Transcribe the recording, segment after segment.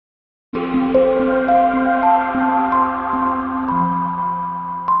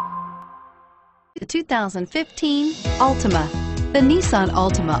2015 Altima. The Nissan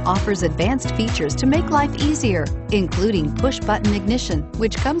Altima offers advanced features to make life easier, including push-button ignition,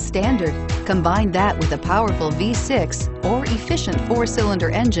 which comes standard. Combine that with a powerful V6 or efficient 4-cylinder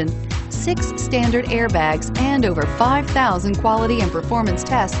engine, 6 standard airbags, and over 5,000 quality and performance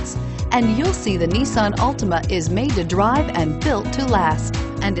tests, and you'll see the Nissan Altima is made to drive and built to last,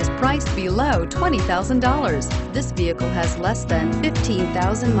 and is priced below $20,000. This vehicle has less than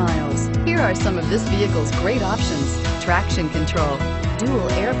 15,000 miles. Here are some of this vehicle's great options: traction control, dual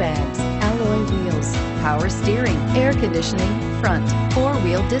airbags, alloy wheels, power steering, air conditioning, front,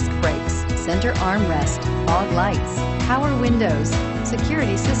 4-wheel disc brakes, center armrest, fog lights, power windows,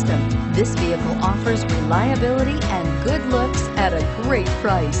 security system. This vehicle offers reliability and good looks at a great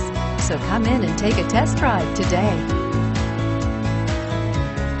price. So come in and take a test drive today.